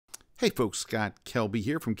Hey folks, Scott Kelby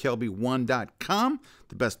here from Kelby1.com,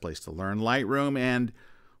 the best place to learn Lightroom, and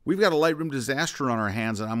we've got a Lightroom disaster on our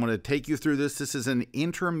hands, and I'm going to take you through this. This is an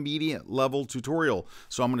intermediate level tutorial,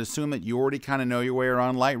 so I'm going to assume that you already kind of know your way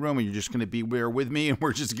around Lightroom, and you're just going to be there with me, and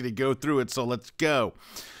we're just going to go through it, so let's go.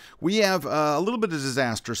 We have a little bit of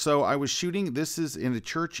disaster. So I was shooting, this is in a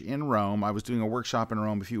church in Rome. I was doing a workshop in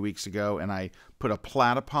Rome a few weeks ago, and I put a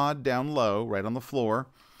platypod down low, right on the floor,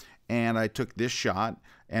 and I took this shot,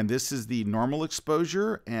 and this is the normal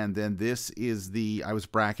exposure, and then this is the, I was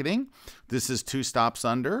bracketing, this is 2 stops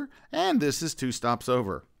under, and this is 2 stops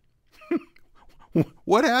over.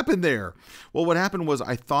 What happened there? Well, what happened was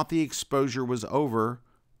I thought the exposure was over,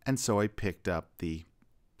 and so I picked up the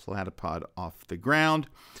platypod off the ground.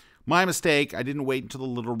 My mistake, I didn't wait until the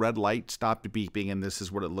little red light stopped beeping, and this is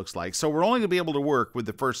what it looks like. So we're only going to be able to work with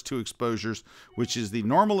the first 2 exposures, which is the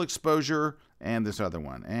normal exposure and this other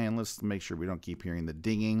one. And let's make sure we don't keep hearing the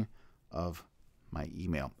dinging of my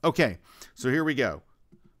email. Okay, so here we go.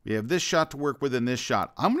 We have this shot to work with and this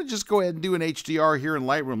shot. I'm going to just go ahead and do an HDR here in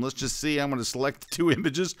Lightroom. Let's just see. I'm going to select the 2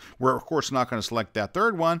 images. We're, of course, not going to select that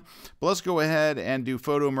third one. But let's go ahead and do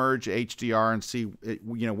Photo Merge HDR and see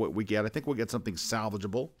what we get. I think we'll get something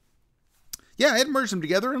salvageable. Yeah, it merged them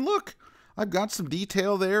together, and look, I've got some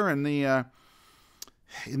detail there in the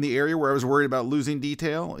area where I was worried about losing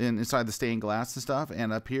detail inside the stained glass and stuff,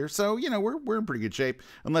 and up here. So, we're in pretty good shape.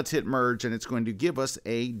 And let's hit merge, and it's going to give us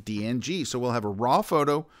a DNG. So we'll have a raw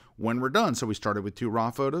photo when we're done. So we started with 2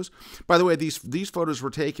 raw photos. By the way, these photos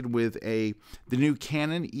were taken with the new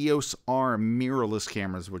Canon EOS R mirrorless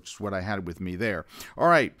cameras, which is what I had with me there. All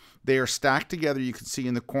right, they are stacked together. You can see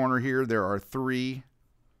in the corner here there are three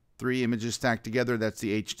images stacked together. That's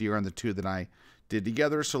the HDR on the 2 that I did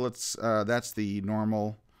together. So let's that's the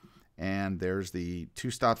normal, and there's the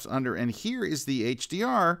 2 stops under, and here is the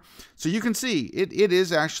HDR. So you can see it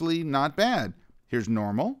is actually not bad. Here's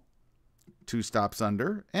normal, 2 stops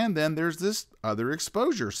under, and then there's this other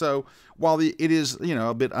exposure. So while it is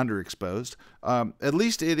a bit underexposed, at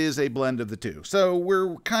least it is a blend of the 2. So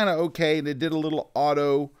we're kind of okay, and it did a little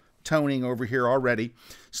auto toning over here already.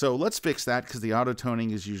 So let's fix that, because the auto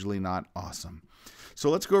toning is usually not awesome.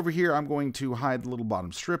 So let's go over here. I'm going to hide the little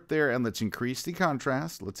bottom strip there, and let's increase the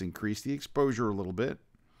contrast. Let's increase the exposure a little bit.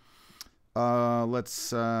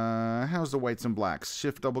 How's the whites and blacks?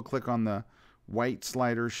 Shift double click on the white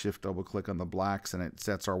slider, shift double click on the blacks, and it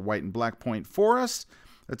sets our white and black point for us.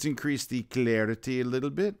 Let's increase the clarity a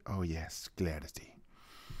little bit. Oh yes, clarity.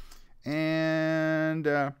 And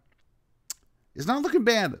it's not looking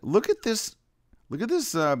bad. Look at this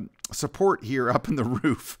support here up in the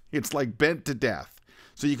roof. It's like bent to death.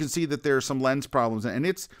 So you can see that there are some lens problems, and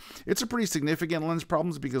it's a pretty significant lens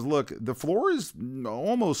problems, because look, the floor is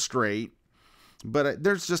almost straight, but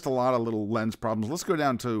there's just a lot of little lens problems. Let's go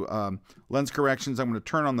down to lens corrections. I'm going to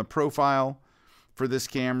turn on the profile for this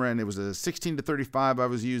camera, and it was a 16-35 I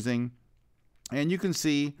was using, and you can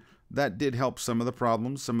see that did help some of the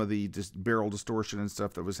problems, some of the just barrel distortion and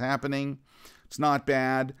stuff that was happening. It's not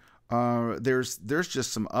bad. There's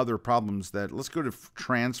just some other problems that, let's go to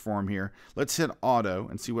transform here. Let's hit auto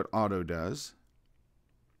and see what auto does.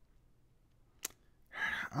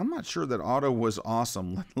 I'm not sure that auto was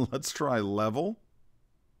awesome. Let's try level.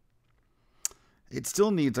 It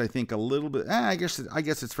still needs, I think, a little bit. I guess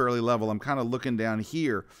it's fairly level. I'm kind of looking down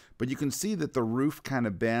here, but you can see that the roof kind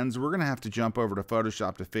of bends. We're going to have to jump over to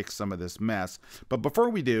Photoshop to fix some of this mess. But before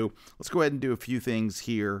we do, let's go ahead and do a few things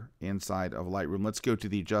here inside of Lightroom. Let's go to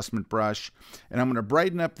the adjustment brush, and I'm going to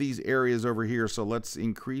brighten up these areas over here. So let's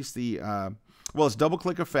increase the, let's double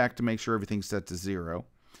click effect to make sure everything's set to 0.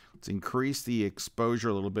 Let's increase the exposure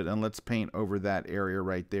a little bit, and let's paint over that area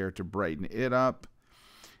right there to brighten it up.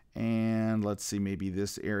 And let's see, maybe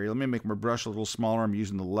this area. Let me make my brush a little smaller. I'm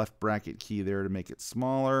using the left bracket key there to make it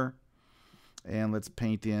smaller. And let's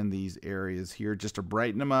paint in these areas here just to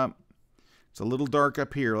brighten them up. It's a little dark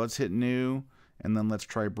up here. Let's hit new, and then let's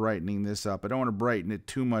try brightening this up. I don't want to brighten it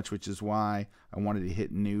too much, which is why I wanted to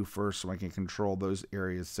hit new first, so I can control those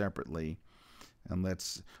areas separately. And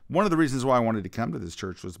one of the reasons why I wanted to come to this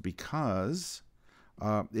church was because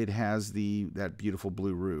it has that beautiful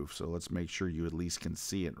blue roof. So let's make sure you at least can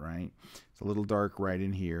see it, right? It's a little dark right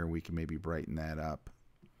in here. We can maybe brighten that up.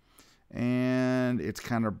 And it's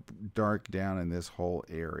kind of dark down in this whole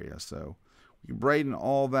area. So we can brighten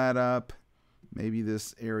all that up. Maybe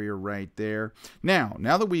this area right there. Now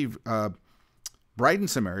that we've brightened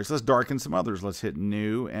some areas, let's darken some others. Let's hit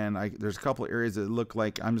new. And there's a couple of areas that look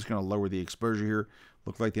like, I'm just going to lower the exposure here.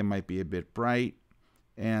 Look like they might be a bit bright.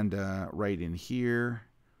 And right in here,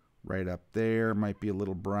 right up there, might be a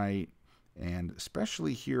little bright. And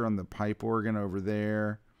especially here on the pipe organ over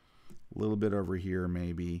there, A little bit over here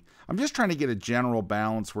maybe. I'm just trying to get a general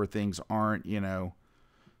balance where things aren't, you know,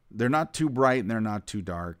 they're not too bright and they're not too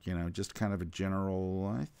dark, you know, just kind of a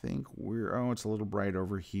general. I think it's a little bright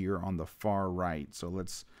over here on the far right. So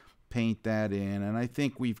let's paint that in. And I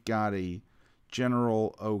think we've got a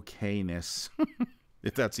general okayness,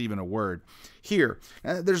 if that's even a word. Here,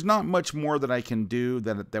 there's not much more that I can do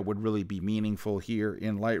that would really be meaningful here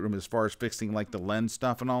in Lightroom as far as fixing like the lens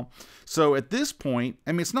stuff and all. So at this point,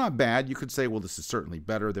 I mean, it's not bad. You could say, well, this is certainly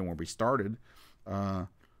better than where we started.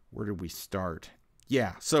 Where did we start?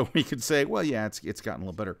 Yeah, so we could say, well, yeah, it's gotten a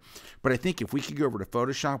little better. But I think if we could go over to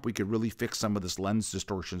Photoshop, we could really fix some of this lens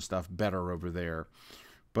distortion stuff better over there.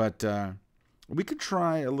 But we could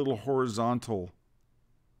try a little horizontal,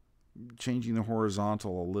 changing the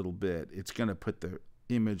horizontal a little bit. It's going to put the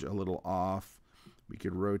image a little off. We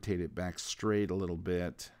could rotate it back straight a little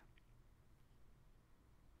bit.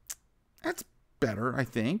 That's better, I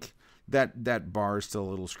think. That bar is still a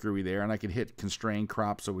little screwy there, and I could hit constrain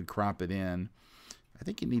crop so it would crop it in. I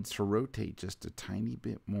think it needs to rotate just a tiny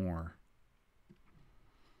bit more.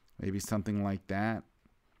 Maybe something like that.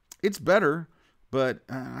 It's better, but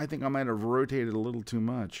I think I might have rotated a little too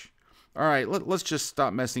much. All right, let's just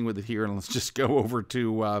stop messing with it here, and let's just go over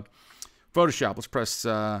to Photoshop. Let's press,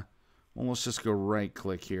 let's just go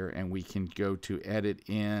right-click here, and we can go to Edit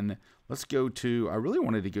in. Let's go to, I really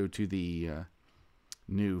wanted to go to the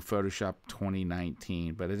new Photoshop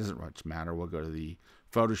 2019, but it doesn't much matter. We'll go to the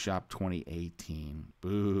Photoshop 2018.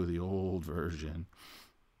 Boo, the old version.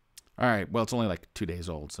 All right, well, it's only like 2 days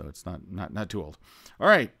old, so it's not too old. All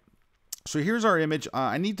right, so here's our image.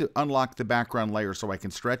 I need to unlock the background layer so I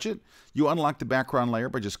can stretch it. You unlock the background layer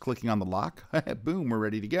by just clicking on the lock. Boom, we're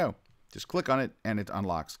ready to go. Just click on it and it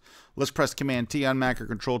unlocks. Let's press Command-T on Mac or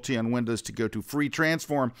Control-T on Windows to go to Free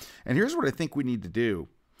Transform. And here's what I think we need to do.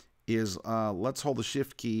 Is let's hold the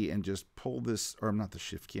Shift key and just pull this, or not the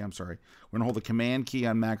Shift key, I'm sorry. We're going to hold the Command key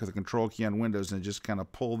on Mac or the Control key on Windows and just kind of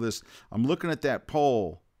pull this. I'm looking at that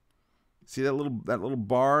pole. See that little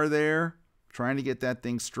bar there? Trying to get that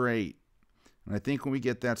thing straight. And I think when we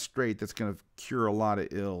get that straight, that's going to cure a lot of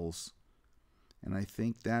ills. And I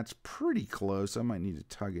think that's pretty close. I might need to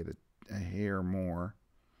tug it a hair more.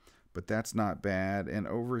 But that's not bad. And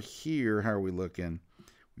over here, how are we looking?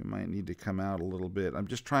 We might need to come out a little bit. I'm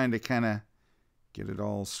just trying to kind of get it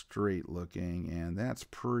all straight looking, and that's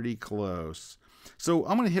pretty close. So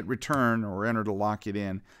I'm going to hit return or enter to lock it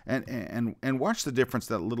in, and watch the difference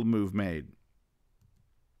that little move made.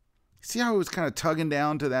 See how it was kind of tugging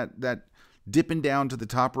down to that dipping down to the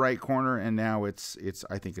top right corner, and now it's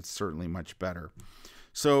I think it's certainly much better.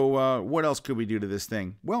 So what else could we do to this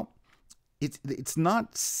thing? Well, it's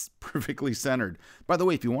not perfectly centered. By the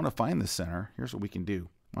way, if you want to find the center, here's what we can do.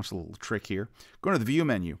 Watch a little trick here. Go to the View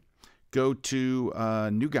menu. Go to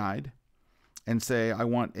New Guide and say, I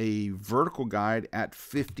want a vertical guide at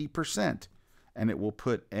 50%. And it will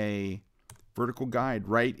put a vertical guide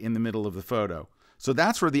right in the middle of the photo. So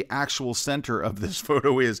that's where the actual center of this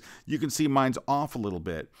photo is. You can see mine's off a little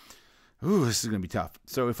bit. Ooh, this is going to be tough.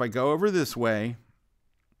 So if I go over this way,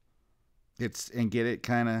 and get it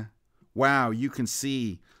kind of, wow, you can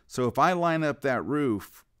see. So if I line up that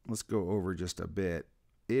roof, let's go over just a bit.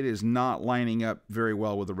 It is not lining up very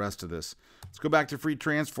well with the rest of this. Let's go back to Free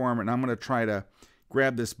Transform, and I'm going to try to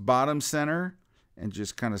grab this bottom center and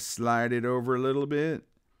just kind of slide it over a little bit.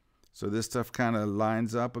 So this stuff kind of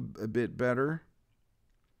lines up a bit better.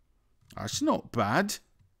 That's not bad.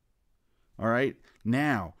 All right.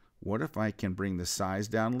 Now, what if I can bring the size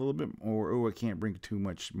down a little bit more? Oh, I can't bring too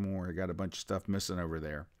much more. I got a bunch of stuff missing over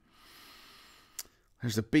there.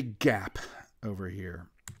 There's a big gap over here.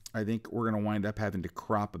 I think we're going to wind up having to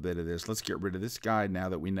crop a bit of this. Let's get rid of this guide now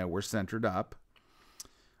that we know we're centered up.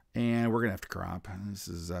 And we're going to have to crop. This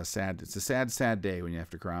is sad. It's a sad, sad day when you have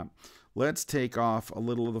to crop. Let's take off a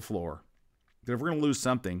little of the floor. If we're going to lose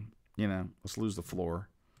something, you know, let's lose the floor.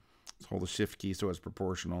 Let's hold the Shift key so it's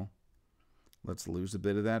proportional. Let's lose a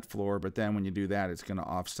bit of that floor. But then when you do that, it's going to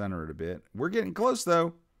off-center it a bit. We're getting close,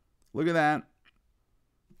 though. Look at that.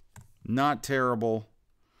 Not terrible.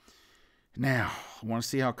 Now, I want to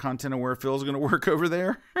see how content-aware fill is going to work over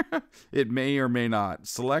there. It may or may not.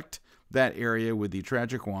 Select that area with the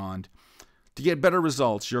tragic wand. To get better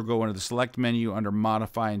results, you'll go into the Select menu under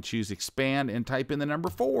Modify and choose Expand and type in the number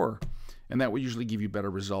 4. And that will usually give you better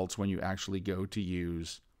results when you actually go to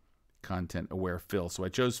use content-aware fill. So I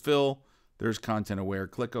chose fill. There's content-aware.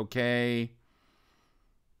 Click OK.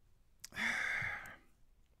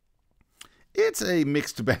 It's a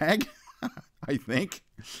mixed bag, I think.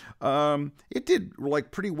 It did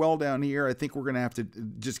like pretty well down here. I think we're going to have to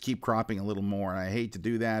just keep cropping a little more. I hate to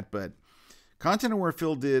do that, but Content Aware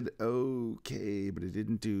Fill did okay, but it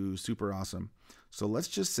didn't do super awesome. So let's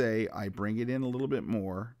just say I bring it in a little bit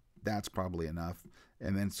more. That's probably enough.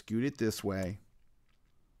 And then scoot it this way.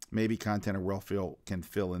 Maybe Content Aware Fill can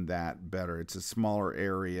fill in that better. It's a smaller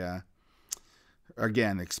area.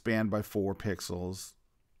 Again, expand by 4 pixels.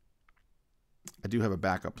 I do have a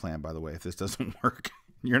backup plan, by the way, if this doesn't work.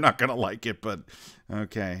 You're not going to like it, but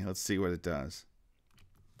okay, let's see what it does.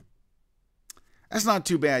 That's not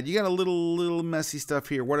too bad. You got a little messy stuff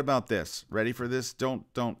here. What about this? Ready for this? Don't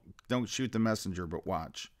shoot the messenger, but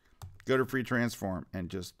watch. Go to free transform and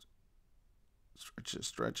just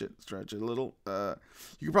stretch it a little.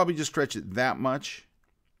 You could probably just stretch it that much,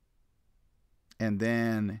 and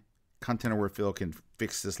then Content Aware Fill can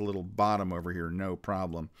fix this little bottom over here, no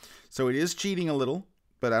problem. So it is cheating a little,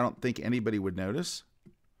 but I don't think anybody would notice.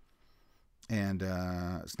 And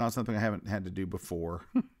it's not something I haven't had to do before.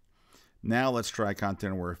 Now let's try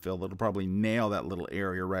Content Aware Fill. It'll probably nail that little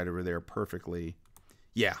area right over there perfectly.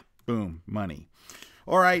 Yeah, boom, money.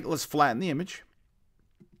 All right, let's flatten the image.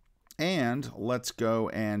 And let's go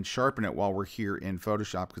and sharpen it while we're here in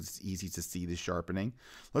Photoshop because it's easy to see the sharpening.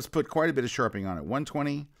 Let's put quite a bit of sharpening on it.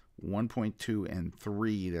 120, 1.2, and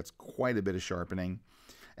 3. That's quite a bit of sharpening.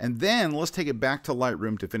 And then let's take it back to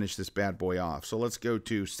Lightroom to finish this bad boy off. So let's go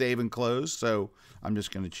to Save and Close. So I'm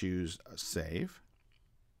just going to choose Save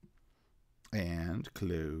and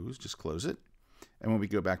Close. Just close it. And when we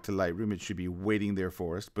go back to Lightroom, it should be waiting there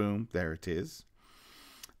for us. Boom, there it is.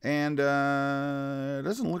 And it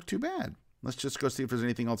doesn't look too bad. Let's just go see if there's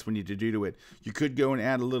anything else we need to do to it. You could go and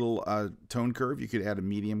add a little tone curve. You could add a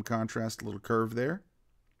medium contrast, little curve there.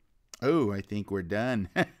 Oh, I think we're done.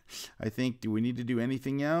 I think, do we need to do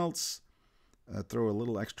anything else? Throw a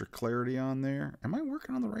little extra clarity on there. Am I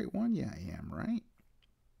working on the right one? Yeah, I am, right?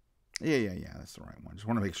 Yeah, that's the right one. Just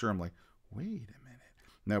want to make sure. I'm like, wait a minute.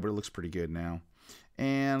 No, but it looks pretty good now.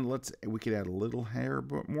 And we could add a little hair,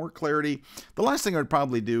 but more clarity. The last thing I would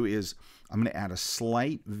probably do is I'm going to add a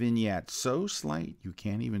slight vignette. So slight, you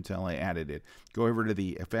can't even tell I added it. Go over to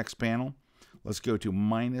the effects panel. Let's go to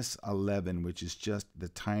 -11, which is just the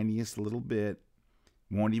tiniest little bit.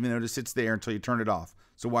 You won't even notice it's there until you turn it off.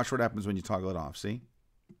 So watch what happens when you toggle it off. See?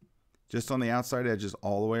 Just on the outside edges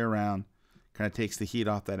all the way around. Kind of takes the heat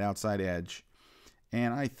off that outside edge.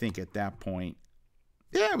 And I think at that point,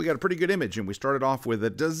 yeah, we got a pretty good image. And we started off with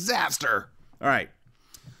a disaster. All right.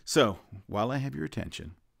 So while I have your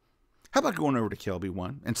attention, how about going over to Kelby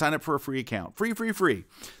One and sign up for a free account? Free.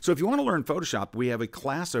 So if you want to learn Photoshop, we have a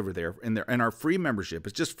class over there in our free membership.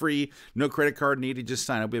 It's just free, no credit card needed, just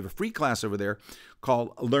sign up. We have a free class over there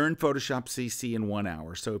called Learn Photoshop CC in 1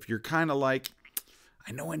 hour. So if you're kind of like,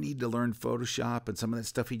 I know I need to learn Photoshop and some of that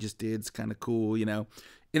stuff he just did is kind of cool, you know.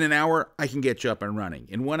 In an hour, I can get you up and running.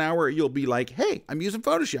 In 1 hour, you'll be like, hey, I'm using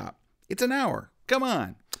Photoshop. It's an hour. Come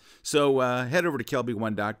on. So head over to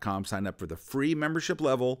kelby1.com, sign up for the free membership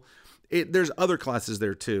level. There's other classes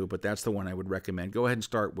there too, but that's the one I would recommend. Go ahead and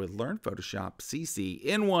start with Learn Photoshop CC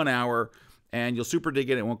in 1 hour, and you'll super dig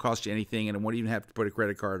it. It won't cost you anything, and it won't even have to put a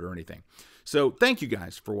credit card or anything. So thank you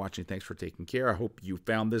guys for watching. Thanks for taking care. I hope you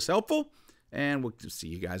found this helpful, and we'll see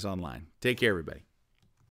you guys online. Take care, everybody.